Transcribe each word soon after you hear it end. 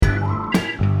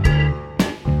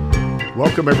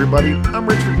Welcome, everybody. I'm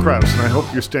Richard Krause, and I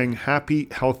hope you're staying happy,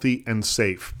 healthy, and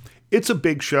safe. It's a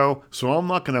big show, so I'm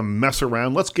not going to mess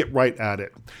around. Let's get right at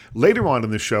it. Later on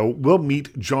in the show, we'll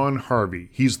meet John Harvey.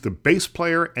 He's the bass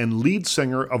player and lead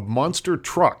singer of Monster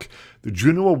Truck. The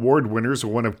Juno Award winners are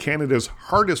one of Canada's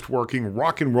hardest-working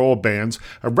rock and roll bands,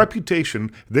 a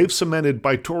reputation they've cemented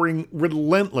by touring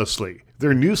relentlessly.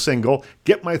 Their new single,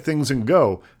 Get My Things and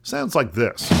Go, sounds like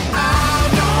this.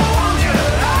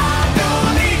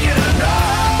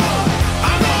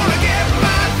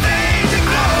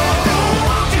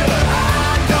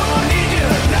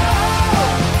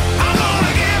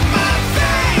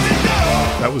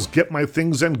 That was Get My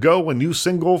Things and Go, a new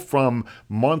single from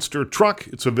Monster Truck.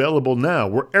 It's available now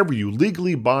wherever you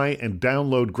legally buy and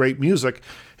download great music,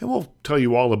 and we'll tell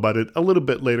you all about it a little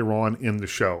bit later on in the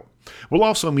show. We'll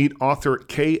also meet author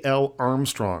K.L.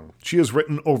 Armstrong. She has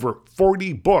written over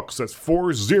 40 books, that's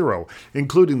 40,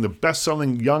 including the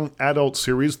best-selling young adult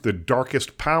series The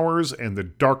Darkest Powers and The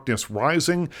Darkness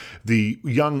Rising, the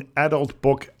young adult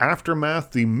book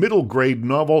Aftermath, the middle grade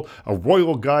novel A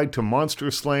Royal Guide to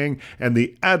Monster Slaying, and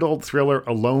the adult thriller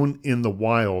Alone in the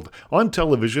Wild. On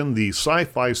television, the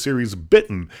sci-fi series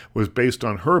Bitten was based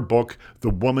on her book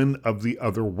The Woman of the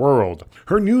Other World.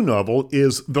 Her new novel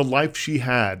is The Life She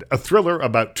Had, a thriller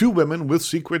about two women with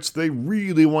secrets they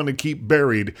really want to keep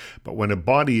buried, but when a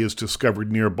body is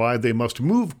discovered nearby, they must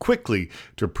move quickly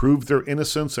to prove their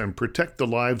innocence and protect the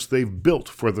lives they've built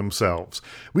for themselves.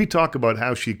 We talk about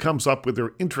how she comes up with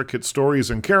her intricate stories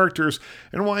and characters,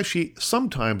 and why she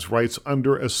sometimes writes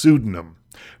under a pseudonym.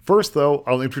 First, though,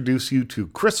 I'll introduce you to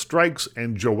Chris Strikes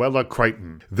and Joella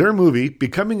Crichton. Their movie,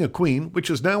 Becoming a Queen, which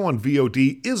is now on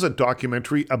VOD, is a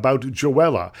documentary about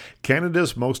Joella,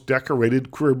 Canada's most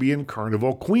decorated Caribbean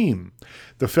carnival queen.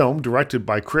 The film, directed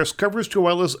by Chris, covers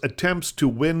Joella's attempts to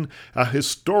win a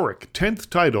historic 10th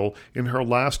title in her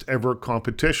last ever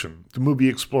competition. The movie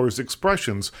explores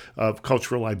expressions of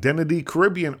cultural identity,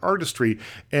 Caribbean artistry,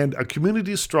 and a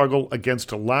community's struggle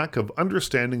against a lack of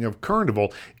understanding of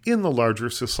carnival in the larger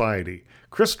society.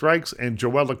 Chris Strikes and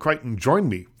Joella Crichton join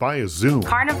me via Zoom.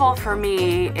 Carnival for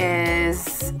me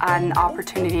is an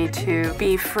opportunity to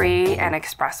be free and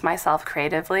express myself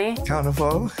creatively.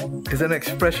 Carnival is an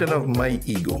expression of my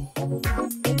ego.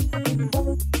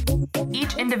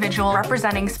 Each individual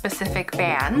representing specific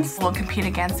bands will compete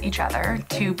against each other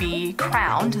to be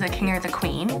crowned the king or the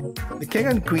queen. The king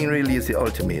and queen really is the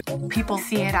ultimate. People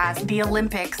see it as the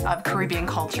Olympics of Caribbean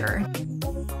culture.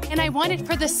 And I won it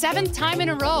for the 7th time in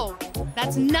a row.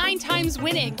 That's 9 times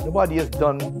winning. Nobody has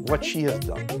done what she has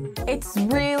done. It's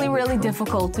really, really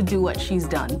difficult to do what she's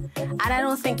done. And I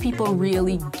don't think people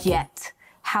really get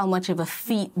how much of a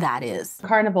feat that is.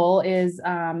 Carnival is,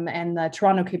 and the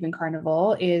Toronto Caribbean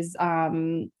Carnival is,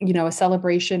 a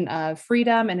celebration of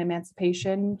freedom and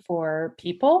emancipation for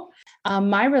people.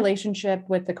 My relationship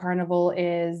with the carnival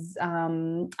is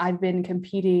I've been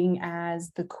competing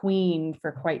as the queen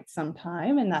for quite some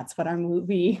time, and that's what our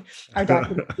documentary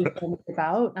is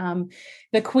about.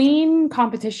 The queen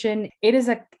competition, it is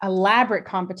an elaborate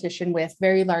competition with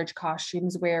very large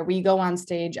costumes where we go on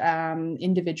stage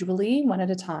individually, one at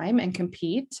a time, and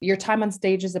compete. Your time on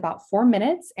stage is about 4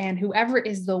 minutes, and whoever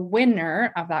is the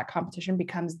winner of that competition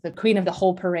becomes the queen of the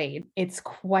whole parade. It's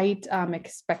quite a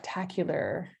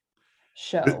spectacular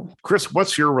show. Chris,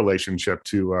 what's your relationship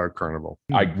to Carnival?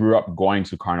 I grew up going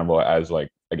to Carnival as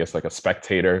like a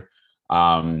spectator.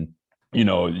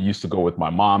 Used to go with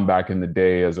my mom back in the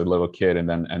day as a little kid, and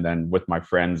then with my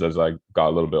friends as I got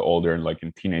a little bit older and like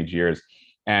in teenage years.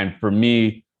 And for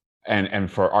me,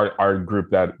 and for our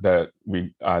group that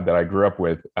I grew up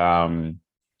with,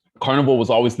 Carnival was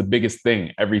always the biggest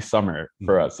thing every summer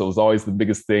for us. So it was always the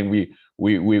biggest thing. We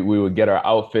would get our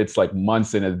outfits like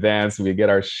months in advance. We get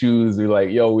our shoes. We like,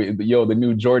 the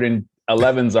new Jordan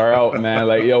 11s are out, man.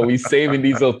 Like, we saving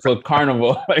these till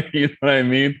Carnival. Like, you know what I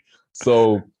mean?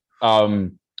 So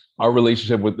my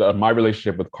relationship with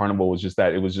Carnival was just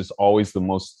that it was just always the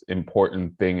most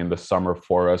important thing in the summer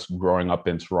for us growing up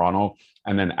in Toronto.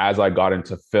 And then as I got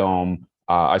into film,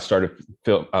 I started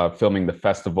filming the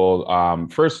festival,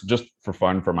 first just for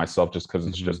fun for myself, just because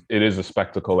it is a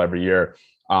spectacle every year.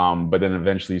 But then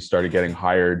eventually started getting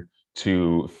hired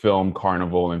to film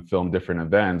Carnival and film different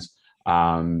events,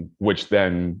 which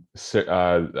then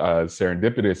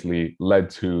serendipitously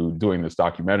led to doing this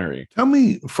documentary. Tell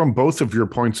me, from both of your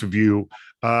points of view,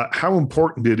 how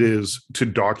important it is to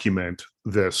document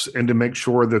this and to make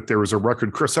sure that there is a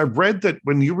record. Chris, I've read that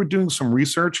when you were doing some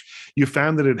research, you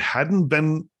found that it hadn't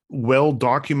been well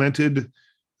documented,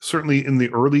 certainly in the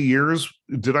early years.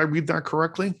 Did I read that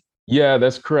correctly? Yeah,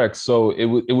 that's correct. So it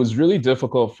was really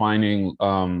difficult finding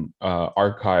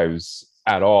archives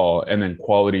at all, and then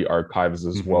quality archives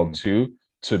as well too,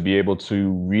 to be able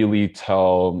to really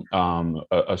tell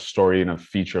a story in a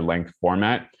feature length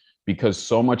format, because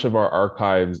so much of our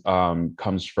archives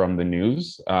comes from the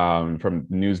news, from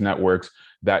news networks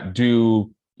that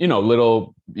do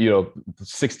little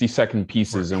 60-second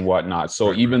pieces and whatnot.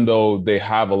 So even though they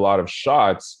have a lot of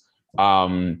shots,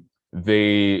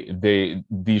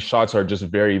 these shots are just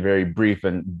very, very brief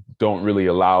and don't really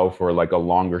allow for like a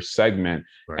longer segment.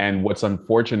 And what's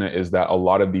unfortunate is that a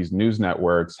lot of these news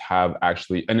networks have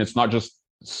actually, and it's not just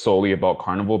solely about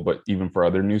Carnival, but even for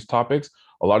other news topics,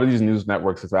 a lot of these news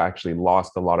networks have actually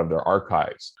lost a lot of their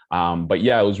archives. But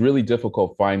yeah, it was really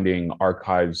difficult finding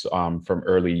archives from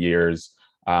early years.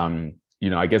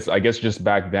 I guess just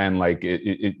back then, like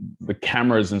the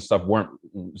cameras and stuff weren't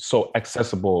so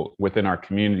accessible within our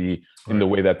community in the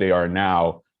way that they are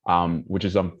now, which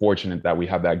is unfortunate that we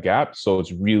have that gap. So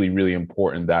it's really, really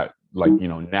important that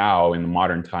now in the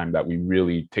modern time that we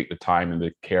really take the time and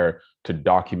the care to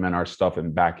document our stuff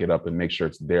and back it up and make sure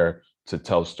it's there to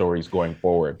tell stories going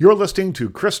forward. You're listening to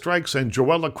Chris Strikes and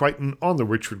Joella Crichton on The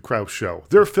Richard Crouse Show.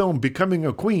 Their film, Becoming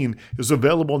a Queen, is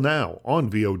available now on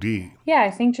VOD. Yeah, I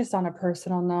think just on a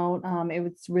personal note, it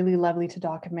was really lovely to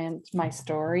document my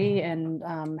story and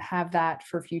have that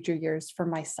for future years for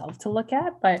myself to look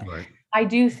at. But I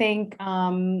do think,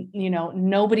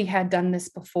 nobody had done this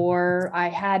before. I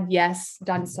had,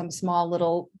 done some small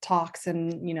little talks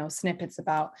and, snippets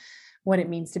about what it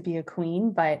means to be a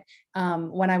queen. But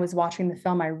when I was watching the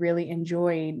film, I really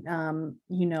enjoyed,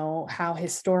 how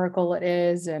historical it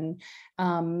is, and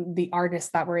the artists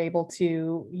that were able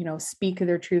to, speak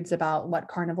their truths about what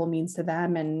Carnival means to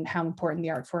them and how important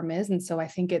the art form is. And so I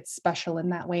think it's special in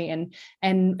that way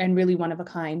and really one of a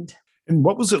kind. And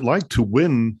what was it like to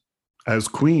win as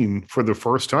queen for the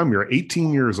first time? You're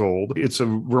 18 years old. It's a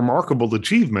remarkable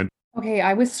achievement. Okay,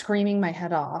 I was screaming my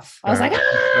head off. I was like,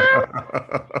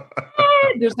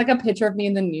 there's like a picture of me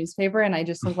in the newspaper, and I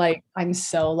just was like, I'm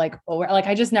so like,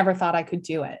 I just never thought I could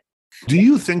do it. Do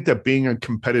you think that being a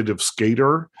competitive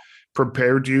skater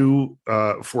prepared you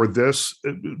for this,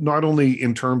 not only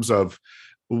in terms of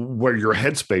where your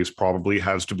headspace probably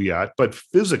has to be at, but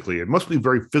physically? It must be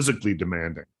very physically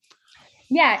demanding.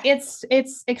 Yeah, it's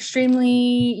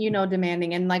extremely,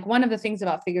 demanding. And like one of the things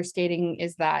about figure skating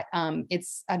is that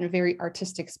it's a very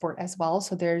artistic sport as well.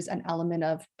 So there's an element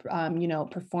of,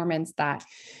 performance that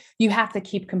you have to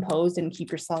keep composed and keep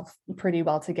yourself pretty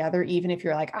well together, even if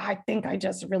you're like, I think I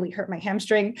just really hurt my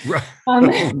hamstring. Right.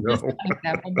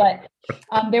 But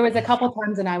there was a couple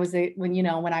times when I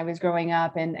was growing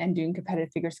up and doing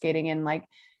competitive figure skating, and like,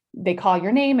 they call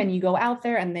your name and you go out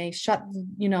there and they shut,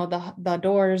 the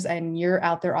doors and you're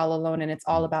out there all alone and it's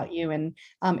all about you. And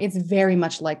it's very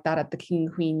much like that at the King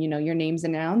and Queen, your name's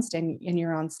announced and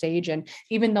you're on stage. And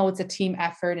even though it's a team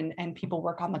effort and people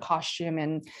work on the costume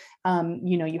and,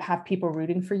 you have people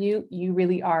rooting for you, you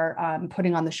really are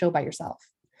putting on the show by yourself.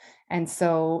 And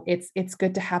so it's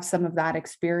good to have some of that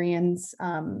experience.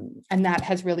 And that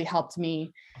has really helped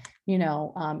me,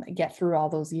 get through all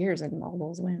those years and all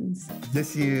those wins.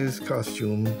 This year's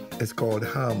costume is called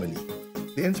Harmony.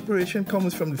 The inspiration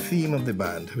comes from the theme of the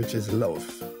band, which is love.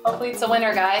 Hopefully it's a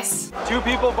winner, guys. 2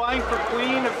 people vying for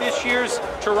queen of this year's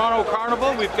Toronto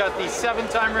Carnival. We've got the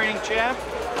 7-time reigning champ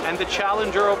and the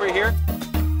challenger over here.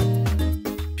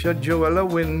 Should Joella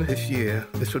win this year,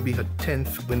 this would be her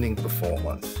 10th winning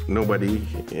performance. Nobody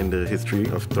in the history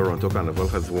of Toronto Carnival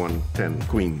has won 10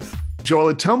 queens.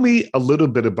 Joella, tell me a little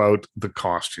bit about the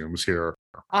costumes here.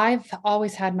 I've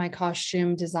always had my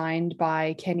costume designed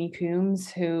by Kenny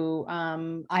Coombs, who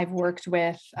I've worked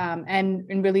with and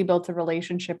really built a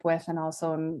relationship with, and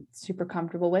also I'm super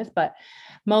comfortable with. But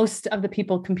most of the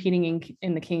people competing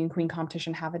in the King and Queen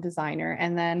competition have a designer.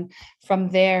 And then from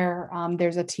there,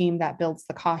 there's a team that builds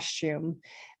the costume.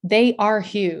 They are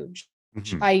huge.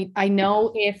 Mm-hmm. I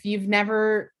know if you've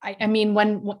never,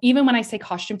 even when I say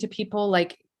costume to people,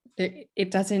 like, it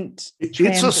doesn't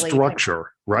translate. It's a structure,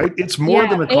 right? It's more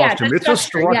than a costume. It's a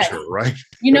structure, yes. Right?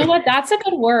 You know what? That's a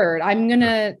good word. I'm going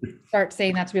to start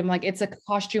saying that to people. I'm like, it's a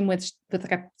costume with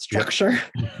like a structure.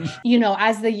 Yeah.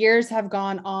 As the years have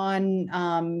gone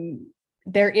on,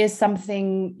 there is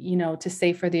something, to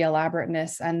say for the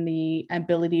elaborateness and the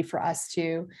ability for us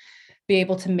to be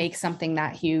able to make something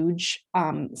that huge.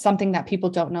 Something that people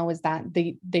don't know is that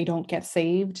they don't get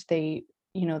saved. They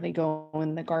go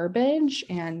in the garbage.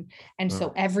 And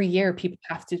so every year people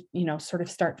have to, sort of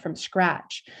start from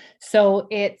scratch. So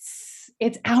it's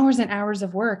hours and hours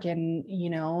of work. And,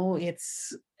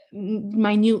 it's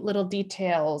minute little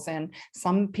details, and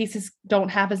some pieces don't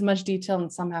have as much detail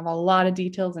and some have a lot of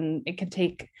details, and it can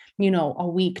take, a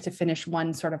week to finish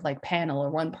one sort of like panel or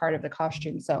one part of the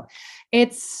costume. So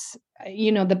it's,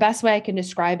 the best way I can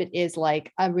describe it is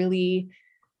like a really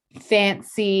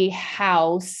fancy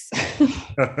house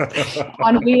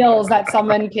on wheels that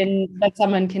someone can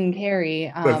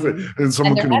carry, and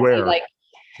someone can wear. Like,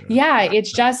 yeah,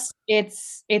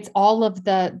 it's all of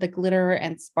the glitter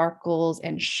and sparkles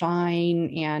and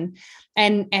shine,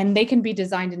 and they can be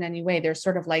designed in any way. There's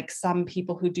sort of like some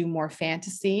people who do more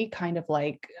fantasy, kind of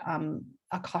like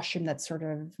a costume that's sort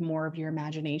of more of your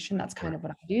imagination. That's kind of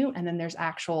what I do. And then there's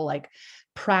actual like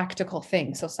practical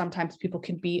things. So sometimes people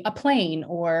can be a plane,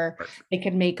 or they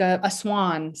can make a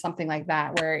swan, something like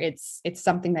that, where it's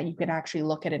something that you can actually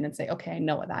look at it and say, okay, I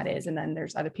know what that is. And then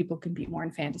there's other people who can be more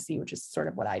in fantasy, which is sort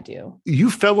of what I do.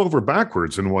 You fell over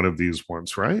backwards in one of these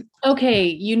ones, right?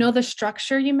 Okay. The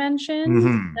structure you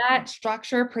mentioned, that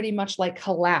structure pretty much like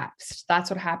collapsed. That's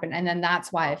what happened. And then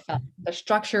that's why I fell. The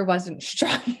structure wasn't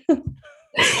strong.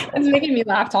 It's making me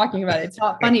laugh talking about it. It's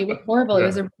not funny. It was horrible. It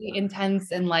was a really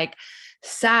intense and like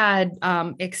sad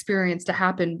experience to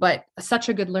happen, but such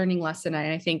a good learning lesson.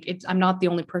 And I think I'm not the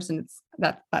only person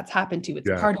that's happened to. It's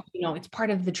part of, it's part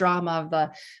of the drama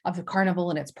of the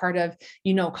carnival, and it's part of,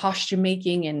 costume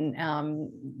making,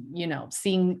 and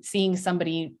seeing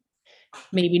somebody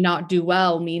maybe not do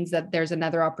well means that there's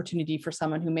another opportunity for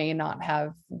someone who may not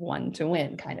have won to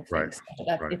win, kind of thing. Right. So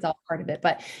it's all part of it.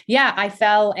 But yeah, I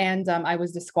fell, and I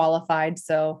was disqualified.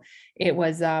 So it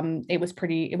was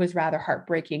rather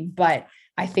heartbreaking, but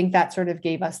I think that sort of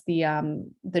gave us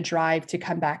the drive to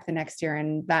come back the next year.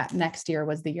 And that next year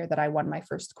was the year that I won my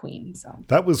first queen. So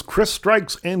that was Chris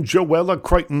Strikes and Joella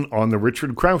Crichton on The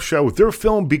Richard Crouse Show. Their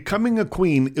film Becoming a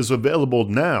Queen is available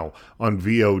now on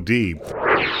VOD.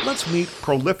 Let's meet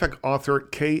prolific author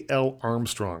K.L.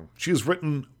 Armstrong. She has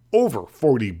written over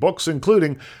 40 books,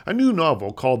 including a new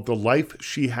novel called The Life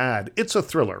She Had. It's a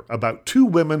thriller about two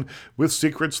women with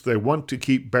secrets they want to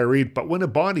keep buried, but when a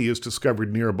body is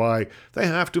discovered nearby, they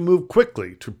have to move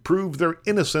quickly to prove their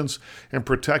innocence and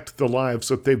protect the lives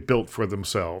that they've built for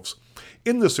themselves.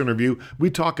 In this interview,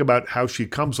 we talk about how she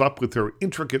comes up with her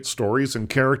intricate stories and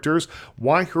characters,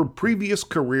 why her previous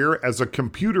career as a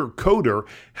computer coder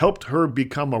helped her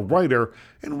become a writer,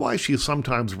 and why she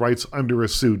sometimes writes under a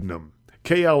pseudonym.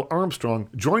 K.L. Armstrong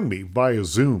joined me via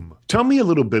Zoom. Tell me a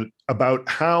little bit about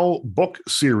how book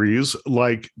series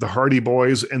like The Hardy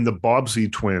Boys and the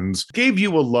Bobbsey Twins gave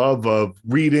you a love of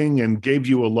reading and gave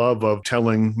you a love of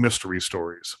telling mystery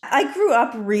stories. I grew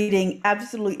up reading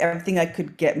absolutely everything I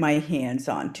could get my hands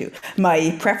onto.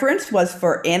 My preference was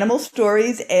for animal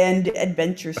stories and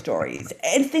adventure stories.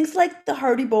 And things like The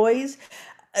Hardy Boys,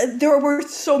 there were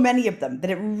so many of them that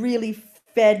it really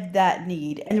fed that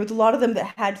need. And there was a lot of them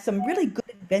that had some really good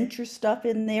adventure stuff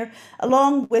in there,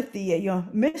 along with the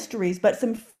mysteries, but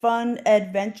some fun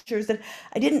adventures that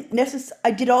I didn't necessarily.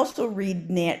 I did also read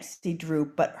Nancy Drew,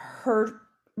 but hers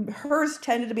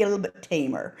tended to be a little bit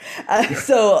tamer.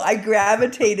 So I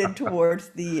gravitated towards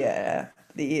the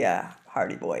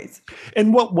Hardy Boys.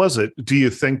 And what was it, do you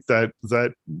think,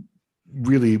 that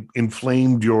really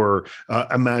inflamed your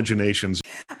imaginations?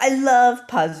 I love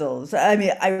puzzles. I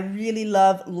mean, I really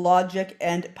love logic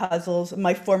and puzzles.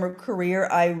 My former career,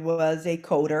 I was a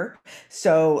coder,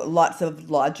 so lots of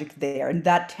logic there, and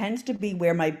that tends to be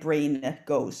where my brain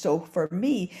goes. So for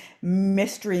me,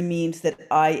 mystery means that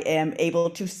I am able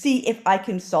to see if I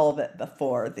can solve it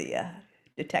before the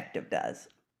detective does.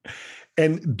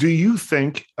 And do you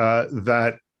think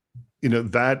that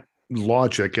that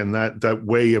logic and that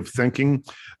way of thinking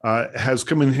has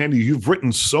come in handy? You've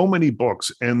written so many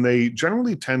books, and they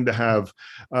generally tend to have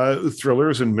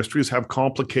thrillers and mysteries have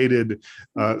complicated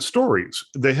stories.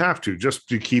 They have to, just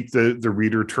to keep the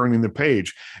reader turning the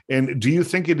page. And do you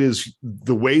think it is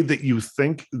the way that you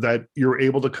think that you're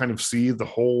able to kind of see the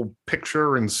whole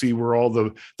picture and see where all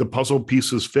the puzzle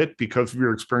pieces fit because of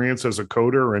your experience as a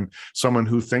coder and someone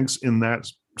who thinks in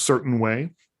that certain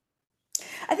way?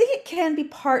 I think it can be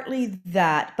partly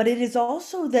that, but it is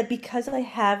also that because I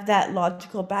have that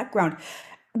logical background,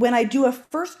 when I do a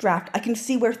first draft, I can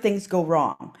see where things go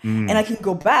wrong. And I can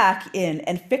go back in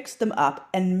and fix them up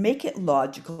and make it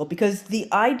logical, because the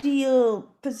ideal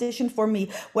position for me,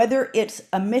 whether it's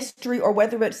a mystery or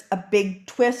whether it's a big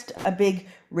twist, a big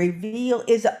reveal,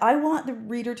 is I want the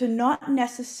reader to not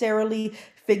necessarily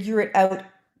figure it out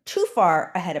too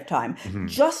far ahead of time.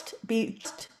 Just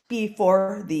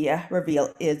before the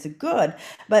reveal is good,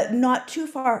 but not too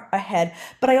far ahead.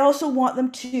 But I also want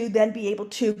them to then be able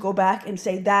to go back and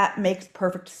say that makes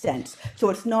perfect sense. So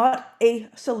it's not a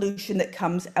solution that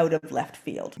comes out of left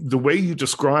field. The way you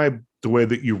describe the way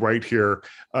that you write here,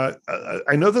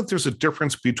 I know that there's a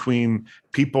difference between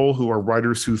people who are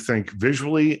writers who think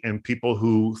visually and people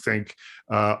who think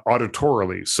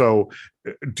auditorily. So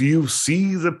do you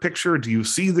see the picture? Do you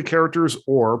see the characters?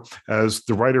 Or, as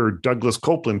the writer Douglas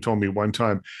Copeland told me one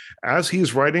time, as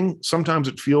he's writing, sometimes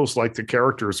it feels like the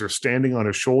characters are standing on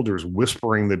his shoulders,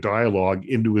 whispering the dialogue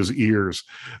into his ears.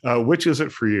 Which is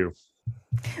it for you?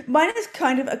 Mine is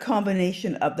kind of a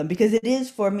combination of them, because it is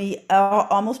for me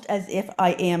almost as if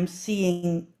I am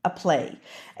seeing a play,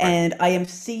 and I am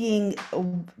seeing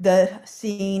the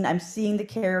scene, I'm seeing the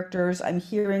characters, I'm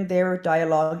hearing their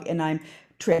dialogue, and I'm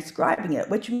transcribing it,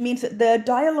 which means that the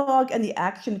dialogue and the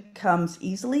action comes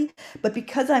easily. But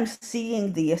because I'm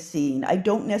seeing the scene, I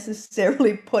don't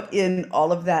necessarily put in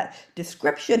all of that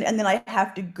description, and then I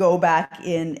have to go back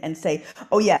in and say,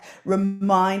 oh yeah,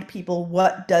 remind people,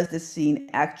 what does this scene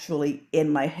actually in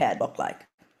my head look like?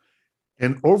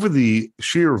 And over the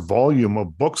sheer volume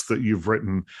of books that you've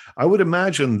written, I would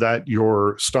imagine that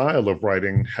your style of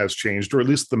writing has changed, or at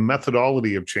least the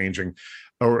methodology of changing,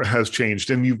 or has changed.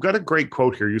 And you've got a great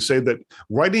quote here. You say that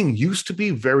writing used to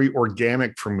be very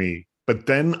organic for me, but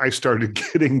then I started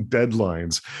getting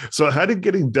deadlines. So how did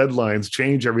getting deadlines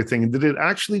change everything? And did it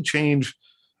actually change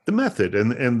the method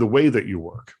and the way that you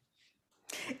work?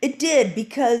 It did,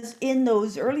 because in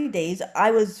those early days,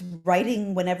 I was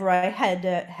writing whenever I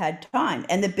had time,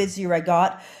 and the busier I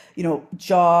got,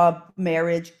 job,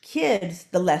 marriage, kids,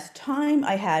 the less time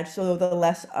I had, so the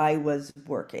less I was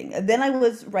working. And then I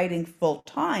was writing full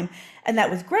time, and that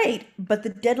was great, but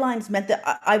the deadlines meant that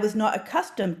I was not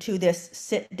accustomed to this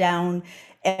sit down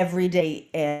every day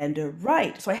and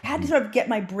write. So I had to sort of get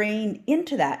my brain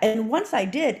into that. And once I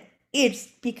did, it's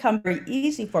become very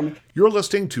easy for me. You're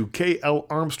listening to K.L.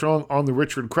 Armstrong on The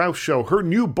Richard Crouse Show. Her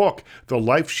new book, The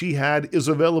Life She Had, is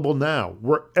available now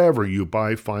wherever you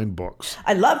buy fine books.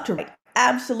 I love to write.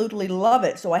 Absolutely love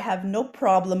it. So I have no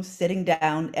problem sitting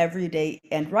down every day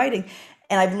and writing.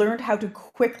 And I've learned how to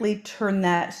quickly turn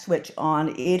that switch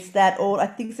on. It's that old, I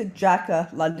think it's a Jack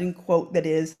London quote that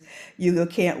is, you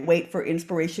can't wait for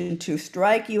inspiration to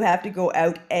strike. You have to go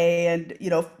out and,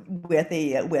 with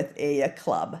a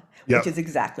club. Which is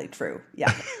exactly true.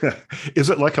 Yeah. Is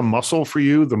it like a muscle for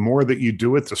you? The more that you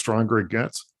do it, the stronger it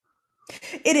gets?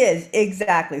 It is,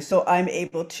 exactly. So I'm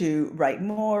able to write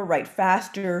more, write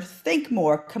faster, think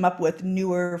more, come up with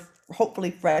newer,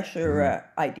 hopefully fresher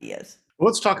ideas.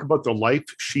 Let's talk about The Life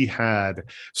She Had.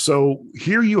 So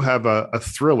here you have a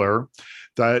thriller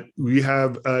that we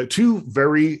have two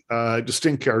very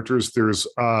distinct characters. There's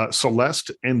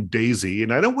Celeste and Daisy.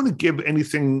 And I don't want to give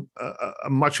anything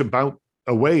much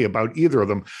away about either of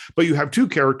them, but you have two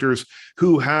characters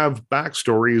who have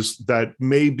backstories that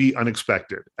may be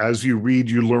unexpected. As you read,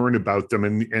 you learn about them,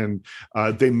 and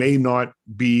they may not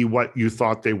be what you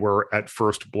thought they were at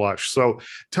first blush. So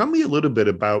tell me a little bit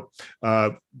about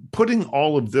putting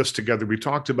all of this together. We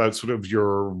talked about sort of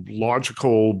your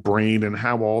logical brain and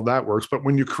how all that works, but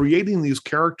when you're creating these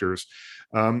characters,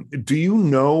 do you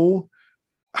know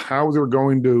how they're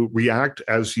going to react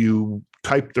as you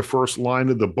type the first line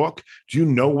of the book? Do you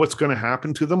know what's going to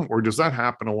happen to them, or does that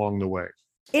happen along the way?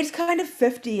 It's kind of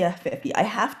 50-50. I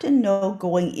have to know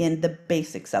going in the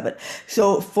basics of it.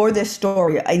 So for this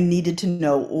story, I needed to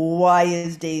know, why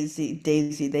is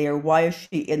Daisy there? Why is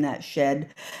she in that shed?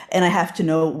 And I have to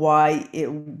know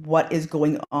what is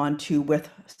going on with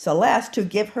Celeste to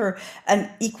give her an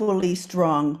equally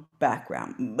strong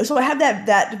background. So I have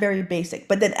that very basic.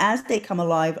 But then as they come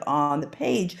alive on the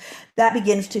page, that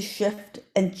begins to shift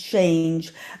and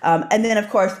change. And then, of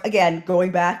course, again,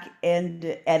 going back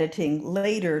and editing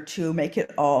later to make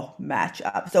it all match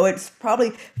up. So it's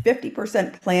probably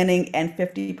 50% planning and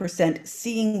 50%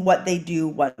 seeing what they do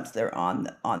once they're on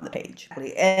the page.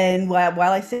 And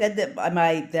while I said that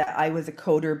I was a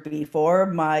coder before,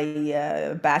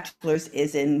 my bachelor's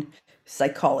is in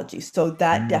psychology. So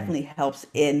that definitely helps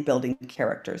in building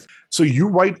characters. So you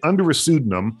write under a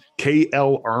pseudonym,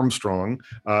 K.L. Armstrong,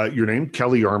 your name,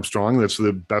 Kelly Armstrong, that's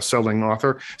the best-selling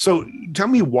author. So tell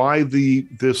me why the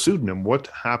pseudonym, what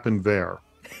happened there?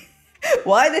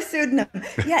 Why the pseudonym?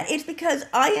 Yeah, it's because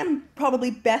I am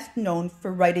probably best known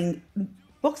for writing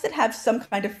books that have some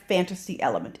kind of fantasy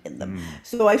element in them.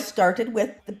 So I started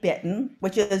with The Bitten,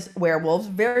 which is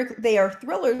werewolves. They are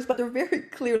thrillers, but they're very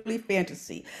clearly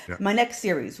fantasy. Yeah. My next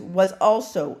series was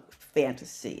also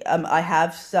fantasy. I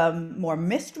have some more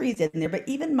mysteries in there, but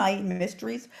even my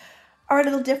mysteries are a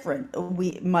little different.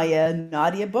 My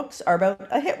Nadia books are about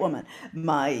a hit woman.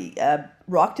 My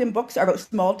Rockton books are about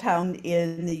small town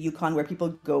in the Yukon where people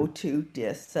go to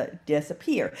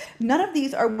disappear. None of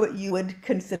these are what you would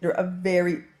consider a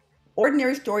very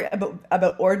ordinary story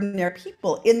about ordinary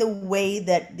people in the way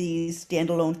that these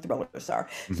standalone thrillers are.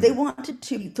 So they wanted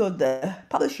to, so the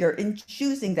publisher in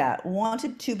choosing that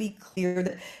wanted to be clear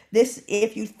that this,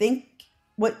 if you think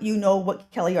what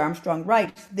Kelly Armstrong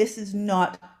writes, this is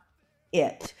not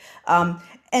it.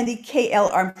 And the K.L.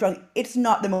 Armstrong, it's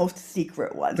not the most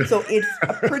secret one. So it's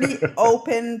a pretty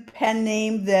open pen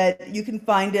name that you can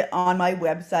find it on my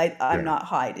website. I'm not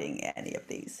hiding any of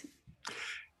these.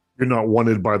 You're not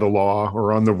wanted by the law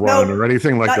or on the run or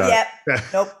anything like that. Yet.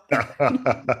 Nope.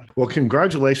 Well,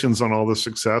 congratulations on all the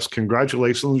success.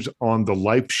 Congratulations on The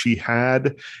Life She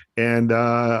Had. And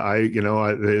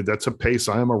that's a pace.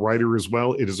 I am a writer as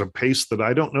well. It is a pace that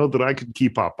I don't know that I could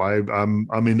keep up. I'm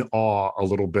in awe a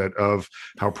little bit of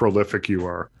how prolific you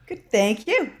are. Good. Thank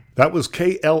you. That was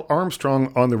K.L.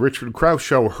 Armstrong on The Richard Krause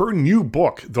Show. Her new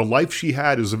book, The Life She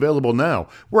Had, is available now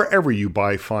wherever you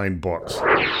buy fine books.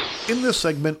 In this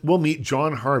segment, we'll meet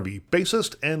John Harvey,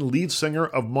 bassist and lead singer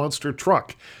of Monster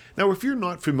Truck. Now, if you're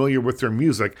not familiar with their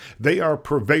music, they are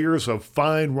purveyors of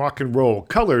fine rock and roll,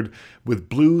 colored with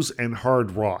blues and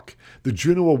hard rock. The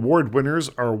Juno Award winners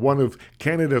are one of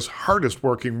Canada's hardest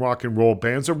working rock and roll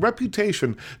bands, a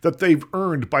reputation that they've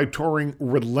earned by touring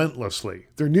relentlessly.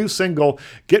 Their new single,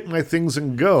 Get My Things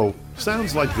and Go,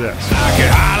 sounds like this. I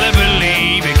could hardly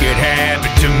believe it could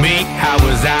happen to me. How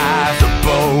was I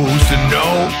supposed to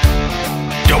know?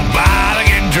 Don't bother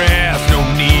getting dressed, no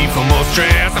need for more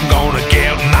stress. I'm gonna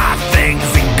get my things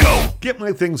and go. Get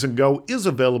My Things and Go is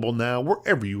available now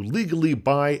wherever you legally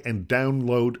buy and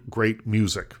download great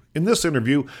music. In this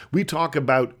interview, we talk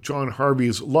about John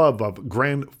Harvey's love of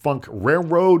Grand Funk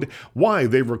Railroad, why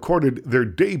they recorded their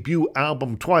debut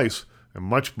album twice, and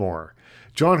much more.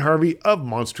 John Harvey of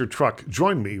Monster Truck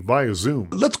joined me via Zoom.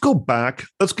 Let's go back.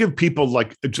 Let's give people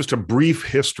like just a brief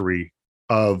history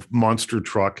of Monster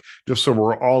Truck, just so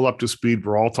we're all up to speed.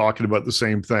 We're all talking about the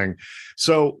same thing.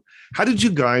 So how did you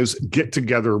guys get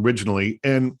together originally,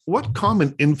 and what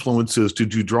common influences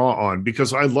did you draw on?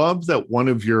 Because I love that one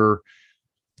of your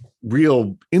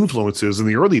real influences in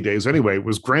the early days anyway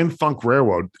was Grand Funk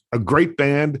Railroad, a great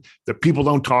band that people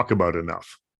don't talk about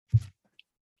enough.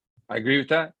 I agree with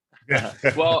that.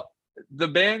 Well, the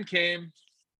band came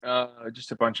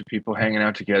just a bunch of people hanging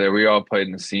out together. We all played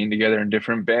in the scene together in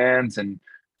different bands, and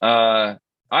I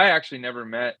actually never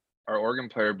met our organ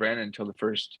player Brandon until the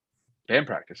first band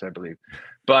practice, I believe.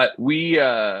 But we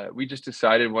just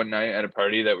decided one night at a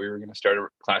party that we were going to start a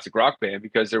classic rock band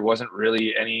because there wasn't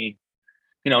really any,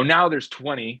 now there's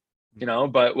 20,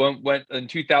 but when in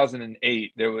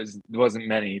 2008 there wasn't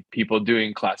many people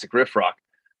doing classic riff rock.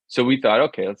 So we thought,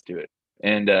 okay, let's do it.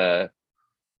 And our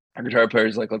guitar player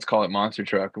is like, let's call it Monster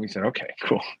Truck. And we said, okay,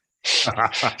 cool. So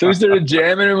we started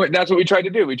jamming, and that's what we tried to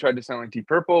do. We tried to sound like Deep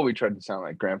Purple. We tried to sound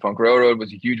like Grand Funk Railroad.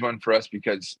 Was a huge one for us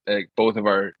because both of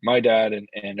my dad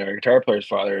and our guitar player's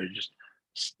father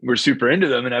were super into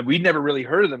them. And we'd never really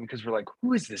heard of them because we're like,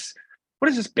 who is this? What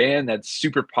is this band that's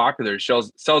super popular?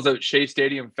 Sells out Shea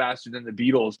Stadium faster than the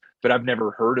Beatles, but I've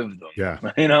never heard of them. Yeah.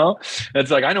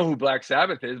 It's like, I know who Black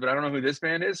Sabbath is, but I don't know who this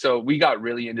band is. So we got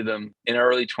really into them in our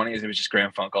early 20s. It was just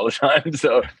Grand Funk all the time.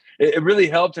 So it really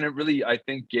helped. And it really, I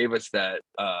think, gave us that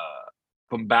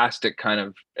bombastic kind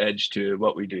of edge to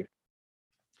what we do.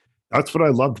 That's what I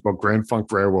loved about Grand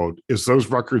Funk Railroad is those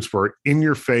records were in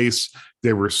your face.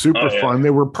 They were super fun.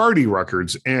 They were party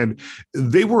records, and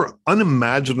they were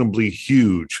unimaginably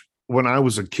huge when I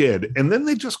was a kid. And then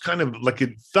they just kind of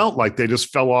it felt like they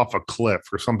just fell off a cliff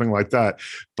or something like that.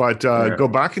 But go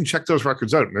back and check those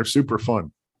records out, and they're super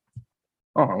fun.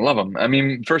 Oh, I love them. I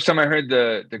mean, first time I heard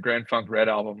the Grand Funk Red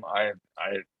album,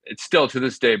 it still to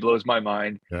this day blows my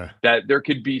mind that there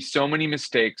could be so many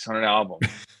mistakes on an album.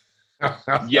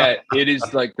 Yet it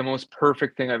is like the most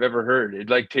perfect thing I've ever heard.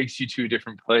 It takes you to a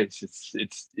different place.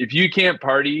 It's if you can't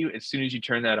party, as soon as you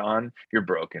turn that on, you're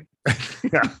broken.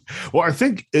 Yeah. Well, I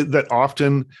think that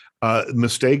often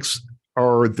mistakes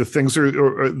are the things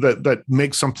that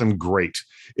make something great.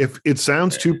 If it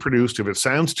sounds too produced, if it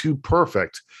sounds too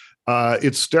perfect,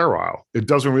 it's sterile. It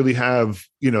doesn't really have,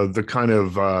 the kind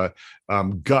of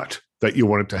gut that you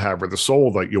want it to have or the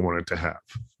soul that you want it to have.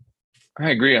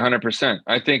 I agree 100%.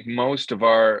 I think most of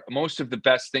the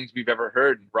best things we've ever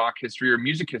heard in rock history or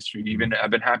music history even have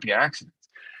been happy accidents.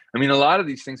 I mean, a lot of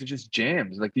these things are just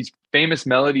jams. Like these famous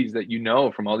melodies that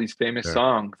from all these famous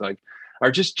songs,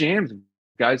 are just jams.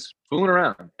 guys fooling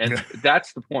around. And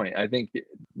that's the point. I think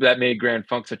that made Grand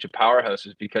Funk such a powerhouse,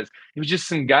 was because it was just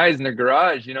some guys in their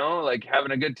garage, you know, like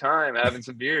having a good time, having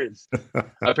some beers,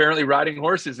 apparently riding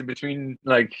horses in between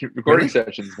like recording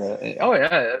sessions. Oh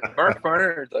yeah, Mark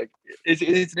Farner, like it's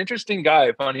an interesting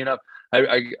guy. Funny enough,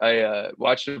 I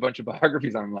watched a bunch of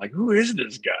biographies on him, like, who is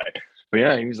this guy? But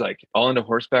yeah, he was like all into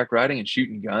horseback riding and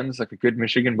shooting guns, like a good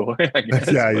Michigan boy, I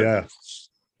guess. Yeah.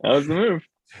 That was the move.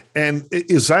 And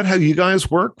is that how you guys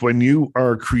work when you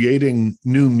are creating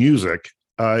new music?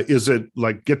 Is it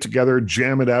like get together,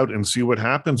 jam it out, and see what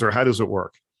happens, or how does it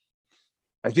work?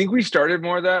 I think we started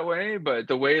more that way, but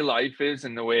the way life is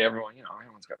and the way everyone's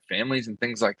got families and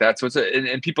things like that. So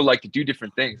and people like to do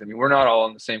different things. I mean, we're not all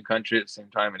in the same country at the same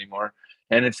time anymore.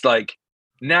 And it's like,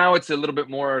 now it's a little bit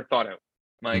more thought out.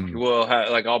 Like we'll have,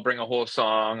 like, I'll bring a whole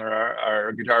song, or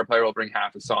our guitar player will bring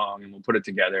half a song, and we'll put it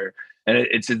together. And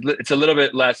it's a little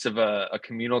bit less of a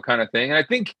communal kind of thing. And I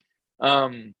think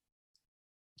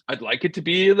I'd like it to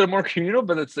be a little more communal,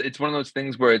 but it's one of those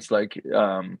things where it's like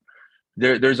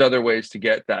there's other ways to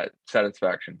get that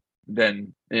satisfaction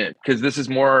than, because this is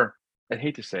more, I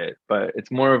hate to say it, but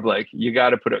it's more of like, you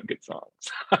got to put out good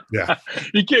songs. Yeah.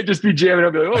 You can't just be jamming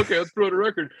up and be like, okay, let's throw out a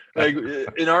record. Like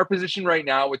in our position right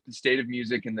now with the state of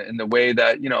music and the way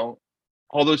that, you know,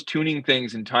 all those tuning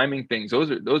things and timing things,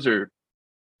 those are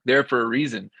there for a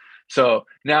reason. So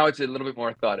now it's a little bit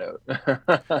more thought out.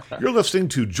 You're listening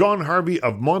to John Harvey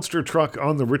of Monster Truck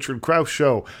on The Richard Krause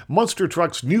Show. Monster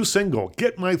Truck's new single,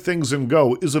 Get My Things and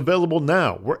Go, is available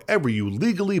now wherever you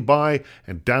legally buy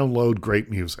and download great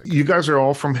music. You guys are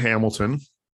all from Hamilton,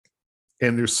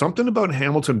 and there's something about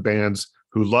Hamilton bands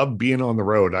who love being on the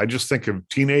road. I just think of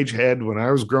Teenage Head when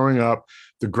I was growing up,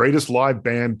 the greatest live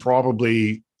band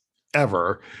probably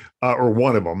ever, or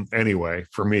one of them anyway,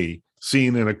 for me,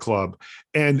 seen in a club.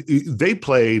 And they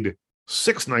played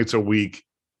 6 nights a week,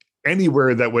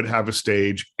 anywhere that would have a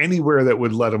stage, anywhere that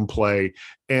would let them play.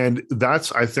 And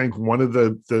that's, I think, one of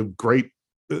the great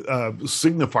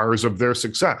signifiers of their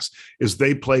success is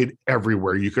they played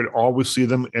everywhere. You could always see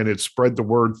them, and it spread the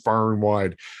word far and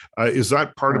wide. Is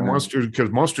that part of Monster?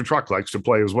 Because Monster Truck likes to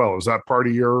play as well. Is that part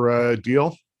of your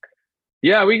deal?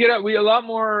 Yeah, we a lot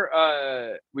more.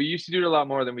 We used to do it a lot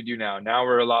more than we do now. Now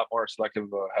we're a lot more selective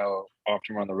about how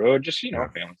often we're on the road. Just, you know,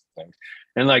 families and things,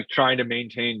 and like trying to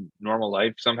maintain normal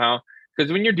life somehow.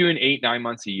 Because when you're doing 8-9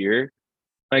 months a year,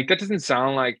 like that doesn't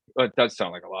sound like, well, it does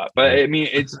sound like a lot, but I mean,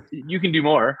 you can do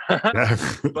more.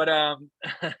 But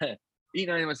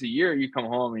 8-9 months a year, you come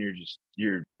home and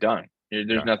you're done.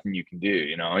 There's nothing you can do.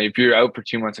 You know, if you're out for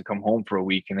 2 months and come home for a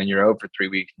week, and then you're out for 3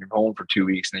 weeks, and you're home for 2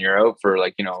 weeks, and then you're out for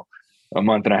like, you know, a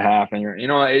month and a half, and you're, you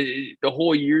know, the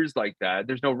whole year's like that.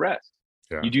 There's no rest.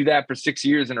 You do that for 6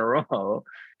 years in a row,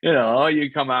 you know,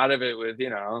 you come out of it with, you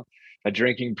know, a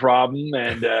drinking problem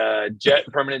and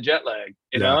permanent jet lag,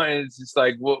 you know, and it's just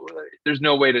like, well, there's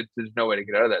no way to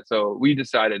get out of that. So we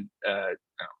decided,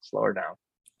 slow her down,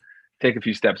 take a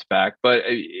few steps back, but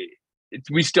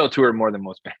we still tour more than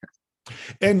most bands.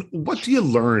 And what do you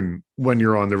learn when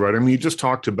you're on the road? I mean, you just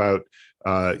talked about,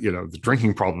 the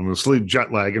drinking problem, the sleep,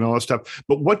 jet lag, and all that stuff.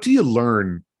 But what do you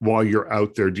learn while you're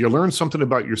out there? Do you learn something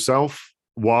about yourself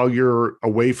while you're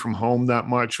away from home that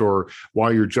much, or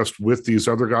while you're just with these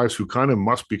other guys who kind of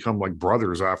must become like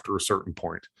brothers after a certain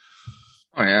point?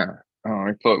 Oh yeah,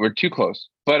 we're too close.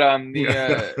 But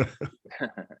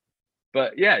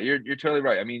but yeah, you're totally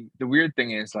right. I mean, the weird thing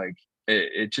is like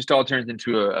it just all turns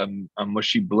into a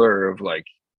mushy blur of like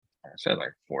I said,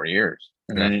 like 4 years.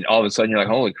 And then all of a sudden you're like,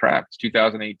 holy crap, it's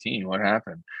 2018. What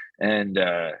happened? And,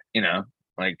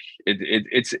 like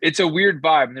it's a weird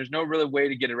vibe, and there's no really way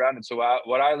to get around it. So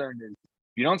what I learned is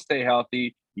if you don't stay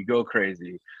healthy, you go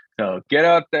crazy. So get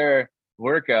out there,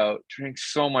 work out, drink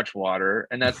so much water.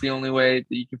 And that's the only way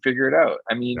that you can figure it out.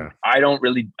 I mean, I don't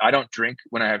drink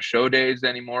when I have show days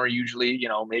anymore. Usually, you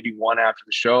know, maybe one after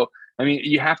the show. I mean,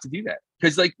 you have to do that.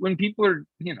 Because like when people are,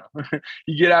 you know,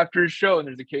 you get after a show and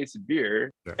there's a case of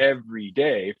beer every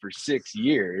day for 6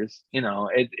 years, you know,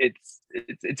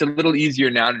 it's a little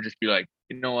easier now to just be like,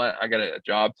 you know what, I got a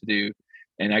job to do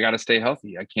and I got to stay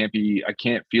healthy. I can't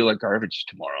feel like garbage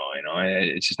tomorrow. You know,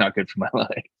 it's just not good for my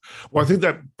life. Well, I think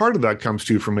that part of that comes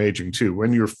to from aging too.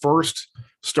 When you're first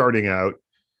starting out,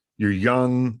 you're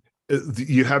young,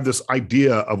 you have this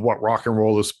idea of what rock and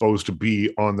roll is supposed to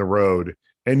be on the road.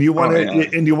 And you want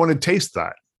to taste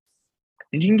that,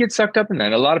 and you can get sucked up in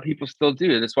that. A lot of people still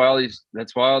do. That's why all these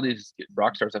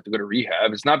rock stars have to go to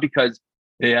rehab. It's not because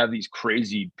they have these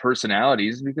crazy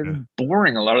personalities because it's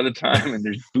boring a lot of the time and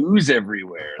there's booze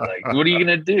everywhere. Like, what are you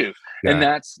going to do? Yeah. And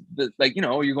that's like, you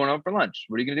know, you're going out for lunch.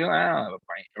 What are you going to do? I'll have a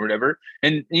pint or whatever.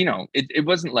 And, you know, it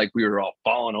wasn't like we were all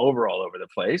falling over all over the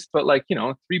place, but like, you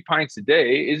know, 3 pints a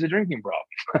day is a drinking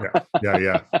problem.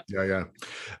 Yeah.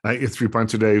 3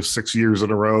 pints a day, 6 years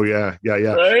in a row. Yeah.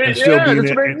 Right? And still That's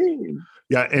what I mean.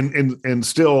 Yeah, and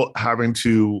still having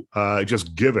to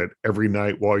just give it every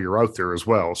night while you're out there as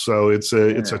well. So it's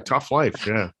a tough life.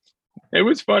 Yeah, it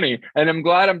was funny, and I'm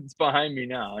glad it's behind me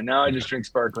now. And now I just drink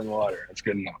sparkling water. It's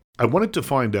good enough. I wanted to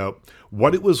find out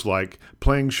what it was like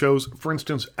playing shows, for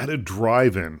instance, at a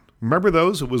drive-in. Remember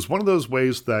those? It was one of those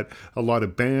ways that a lot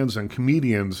of bands and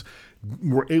comedians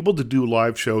were able to do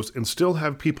live shows and still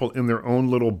have people in their own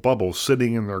little bubble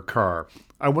sitting in their car.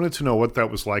 I wanted to know what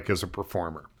that was like as a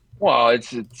performer. Well,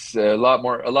 it's a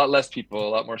lot less people, a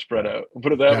lot more spread out.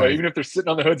 Put it that way. Even if they're sitting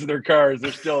on the hoods of their cars,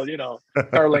 they're still, you know,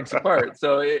 car lengths apart.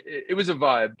 So it was a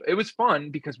vibe. It was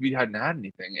fun because we hadn't had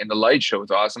anything, and the light show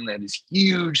was awesome. They had this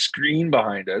huge screen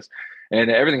behind us, and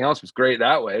everything else was great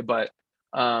that way. But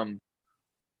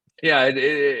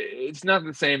it's not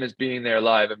the same as being there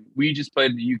live. And we just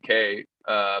played in the UK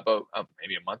about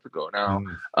maybe a month ago now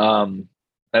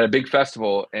at a big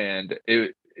festival, and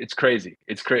it's crazy.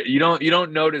 It's crazy. You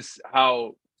don't notice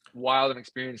how wild an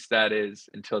experience that is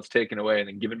until it's taken away and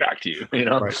then given back to you, you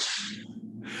know? Right.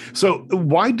 So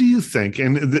why do you think,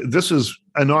 and this is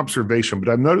an observation, but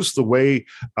I've noticed the way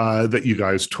that you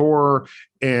guys tour,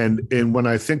 and when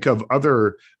I think of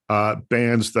other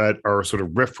bands that are sort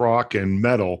of riff rock and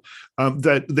metal,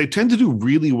 that they tend to do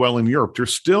really well in Europe.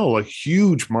 There's still a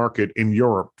huge market in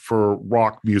Europe for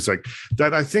rock music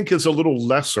that I think is a little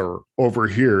lesser over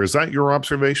here. Is that your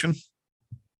observation?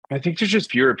 I think there's just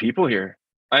fewer people here.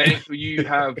 I think you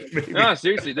have, no,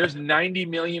 seriously, there's 90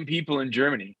 million people in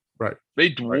Germany. Right.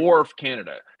 They dwarf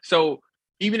Canada. So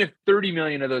even if 30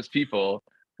 million of those people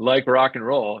like rock and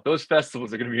roll, those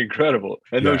festivals are going to be incredible,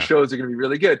 and those shows are going to be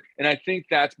really good. And I think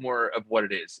that's more of what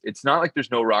it is. It's not like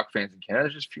there's no rock fans in Canada.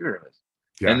 There's just fewer of us.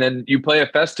 Yeah. And then you play a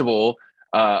festival.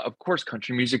 Of course,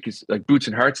 country music is like Boots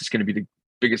and Hearts is going to be the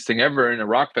biggest thing ever, and a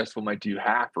rock festival might do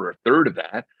half or a third of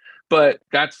that. But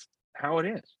that's how it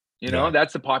is. You know,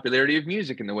 that's the popularity of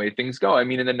music and the way things go. I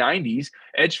mean, in the 90s,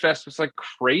 Edgefest was like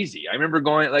crazy. I remember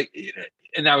going like,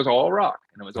 and that was all rock,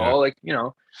 and it was all like, you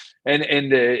know, and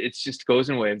it's just goes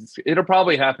in waves. It'll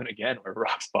probably happen again where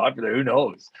rock's popular. Who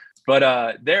knows? But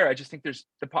I just think there's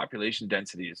the population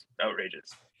density is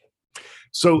outrageous.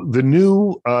 So the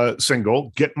new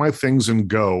single, Get My Things and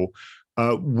Go,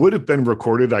 would have been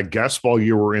recorded, I guess, while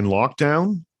you were in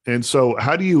lockdown. And so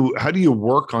how do you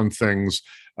work on things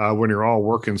when you're all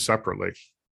working separately?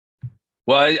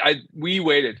 Well, we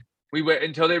waited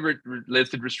until they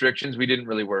lifted restrictions. We didn't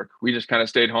really work. We just kind of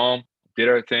stayed home, did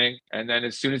our thing. And then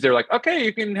as soon as they're like, okay,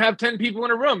 you can have 10 people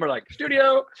in a room, we're like,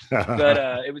 studio.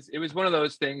 But it was one of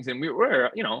those things. And we were,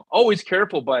 you know, always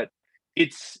careful, but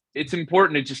it's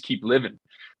important to just keep living.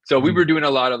 So we were doing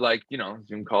a lot of like, you know,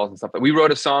 Zoom calls and stuff. We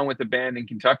wrote a song with a band in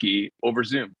Kentucky over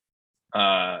Zoom.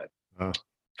 It's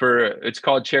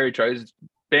called Cherry Try. It's a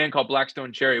band called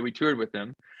Blackstone Cherry. We toured with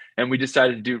them, and we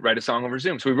decided to write a song over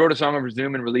Zoom. So we wrote a song over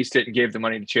Zoom and released it and gave the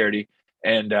money to charity.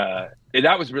 And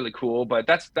that was really cool. But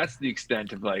that's the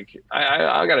extent of like,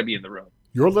 I got to be in the room.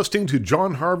 You're listening to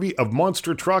John Harvey of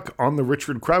Monster Truck on The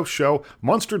Richard Crouse Show.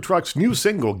 Monster Truck's new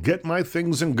single, Get My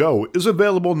Things and Go, is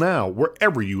available now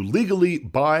wherever you legally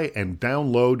buy and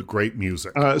download great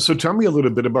music. So tell me a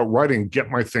little bit about writing Get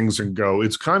My Things and Go.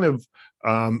 It's kind of,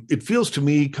 it feels to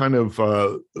me kind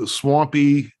of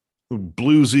swampy,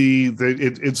 bluesy.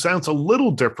 It sounds a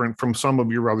little different from some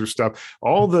of your other stuff.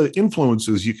 All the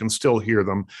influences, you can still hear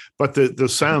them, but the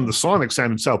sound, the sonic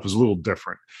sound itself is a little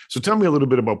different. So tell me a little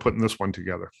bit about putting this one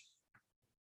together.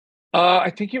 I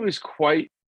think it was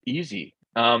quite easy.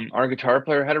 Our guitar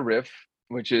player had a riff,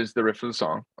 which is the riff of the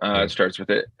song. It starts with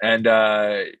it. And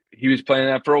he was playing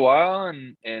that for a while,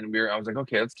 and I was like,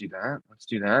 okay, let's do that.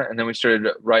 And then I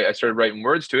started writing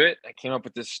words to it. I came up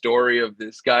with this story of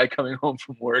this guy coming home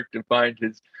from work to find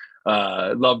his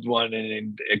loved one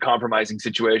in a compromising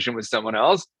situation with someone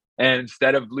else. And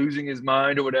instead of losing his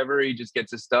mind or whatever, he just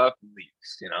gets his stuff and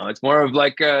leaves. You know, it's more of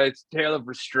like it's a tale of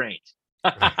restraint.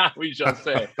 We shall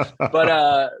say.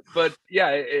 But yeah,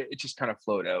 it just kind of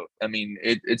flowed out. I mean,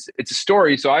 it's a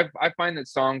story. So I find that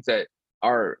songs that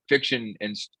are fiction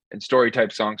and story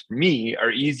type songs for me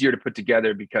are easier to put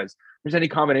together because there's any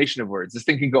combination of words. This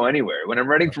thing can go anywhere. When I'm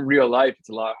writing from real life, it's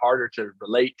a lot harder to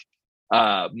relate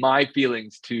my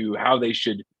feelings to how they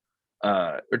should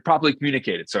or properly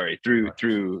communicate it.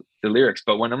 Through the lyrics.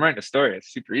 But when I'm writing a story,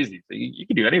 it's super easy. So you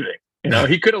can do anything.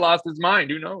 He could have lost his mind.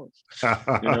 Who knows?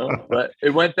 But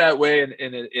it went that way, and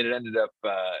it ended up,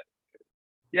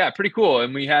 pretty cool.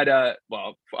 And we had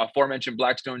aforementioned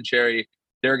Blackstone Cherry,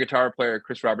 their guitar player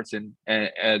Chris Robertson,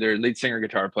 and their lead singer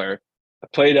guitar player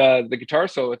played the guitar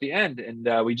solo at the end,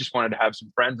 and we just wanted to have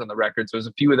some friends on the record, so there's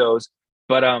a few of those.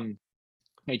 But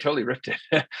he totally ripped it,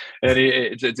 and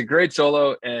it's a great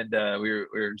solo, and we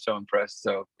were so impressed.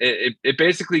 So it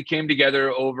basically came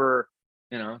together over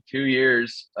 2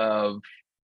 years of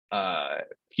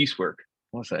piecework,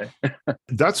 I'll say.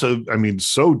 That's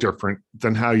so different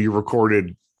than how you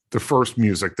recorded the first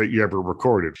music that you ever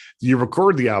recorded. You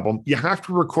record the album, you have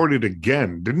to record it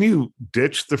again. Didn't you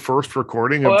ditch the first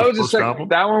recording of the first album?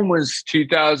 That one was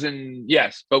 2000,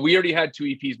 yes, but we already had 2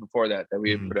 EPs before that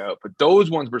we had put out, but those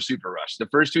ones were super rushed. The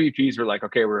first 2 EPs were like,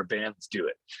 okay, we're a band, let's do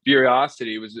it.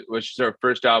 Curiosity was our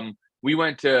first album. We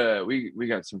went to, we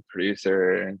got some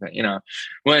producer and,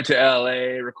 went to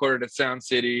LA, recorded at Sound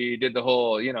City, did the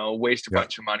whole, waste a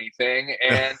bunch of money thing.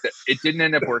 And it didn't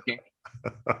end up working.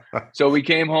 So we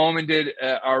came home and did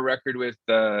our record with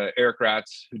Eric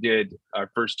Ratz, who did our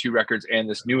first 2 records and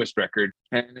this newest record.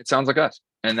 And it sounds like us.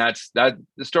 And that's the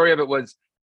story of it. Was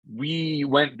we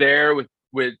went there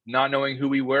with not knowing who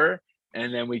we were.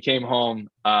 And then we came home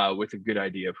with a good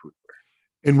idea of who we were.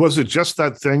 And was it just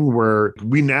that thing where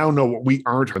we now know what we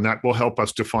aren't, and that will help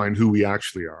us define who we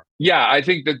actually are? Yeah, I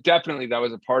think that definitely that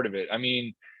was a part of it. I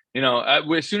mean,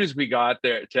 as soon as we got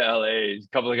there to LA, a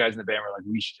couple of guys in the band were like,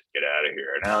 we should just get out of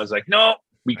here. And I was like, no,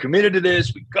 we committed to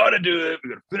this. We got to do it.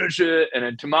 We got to finish it. And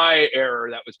then to my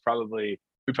error, that was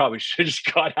we probably should have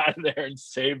just got out of there and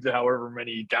saved however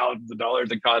many thousands of dollars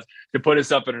it cost to put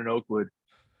us up in an Oakwood.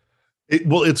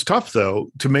 It's tough,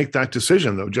 though, to make that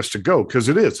decision, though, just to go, because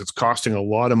it's costing a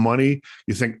lot of money.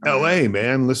 You think, LA,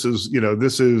 man, this is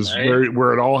right.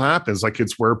 where it all happens. Like,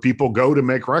 it's where people go to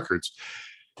make records.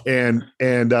 And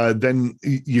then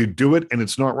you do it and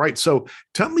it's not right. So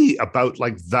tell me about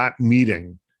like that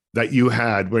meeting that you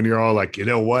had when you're all like, you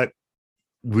know what?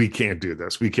 We can't do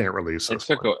this. We can't release this. It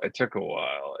took a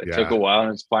while. It took a while.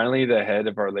 And it's finally the head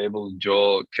of our label,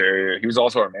 Joel Carrier. He was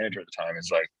also our manager at the time.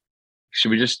 It's like, should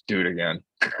we just do it again?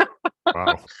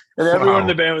 Wow. And everyone in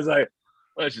the band was like,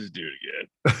 let's just do it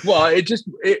again. Well,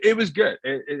 it was good.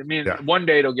 One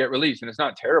day it'll get released and it's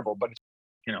not terrible, but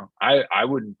I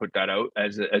wouldn't put that out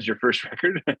as your first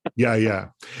record. Yeah.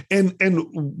 And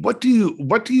what do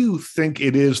you think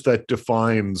it is that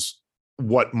defines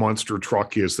what Monster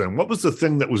Truck is then? What was the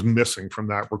thing that was missing from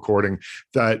that recording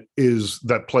that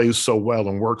plays so well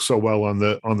and works so well on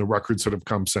the records that have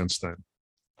come since then?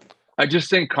 I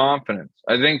just think confidence.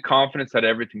 I think confidence had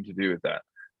everything to do with that.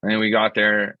 I mean, we got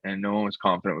there and no one was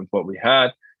confident with what we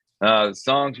had. The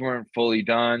songs weren't fully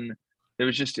done.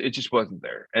 It just wasn't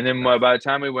there. And then by the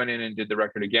time we went in and did the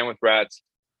record again with Ratz,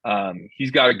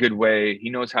 he's got a good way. He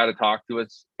knows how to talk to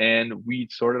us, and we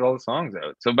sorted all the songs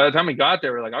out. So by the time we got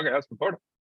there, we're like, okay, let's record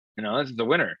it. This is the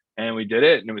winner. And we did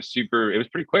it, and it was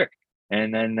pretty quick.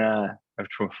 And then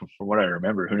from what I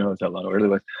remember, who knows how long it really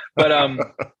was. But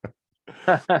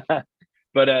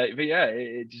but yeah,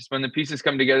 it just, when the pieces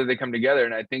come together, they come together.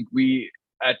 And I think we,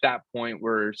 at that point,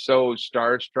 were so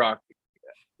starstruck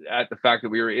at the fact that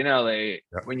we were in LA.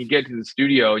 When you get to the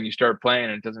studio and you start playing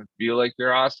and it doesn't feel like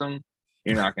you're awesome,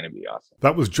 you're not going to be awesome.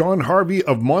 That was John Harvey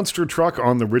of Monster Truck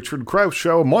on The Richard Krause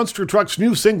Show. Monster Truck's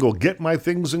new single, Get My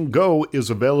Things and Go,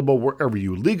 is available wherever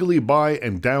you legally buy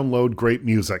and download great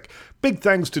music. Big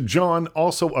thanks to John.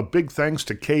 Also, a big thanks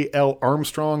to K.L.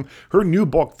 Armstrong. Her new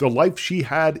book, The Life She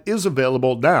Had, is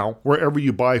available now wherever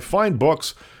you buy fine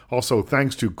books. Also,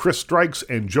 thanks to Chris Strikes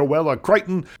and Joella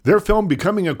Crichton. Their film,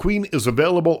 Becoming a Queen, is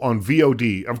available on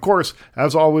VOD. Of course,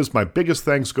 as always, my biggest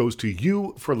thanks goes to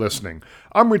you for listening.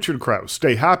 I'm Richard Krause.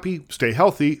 Stay happy, stay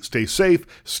healthy, stay safe,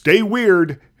 stay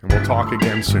weird, and we'll talk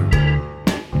again soon.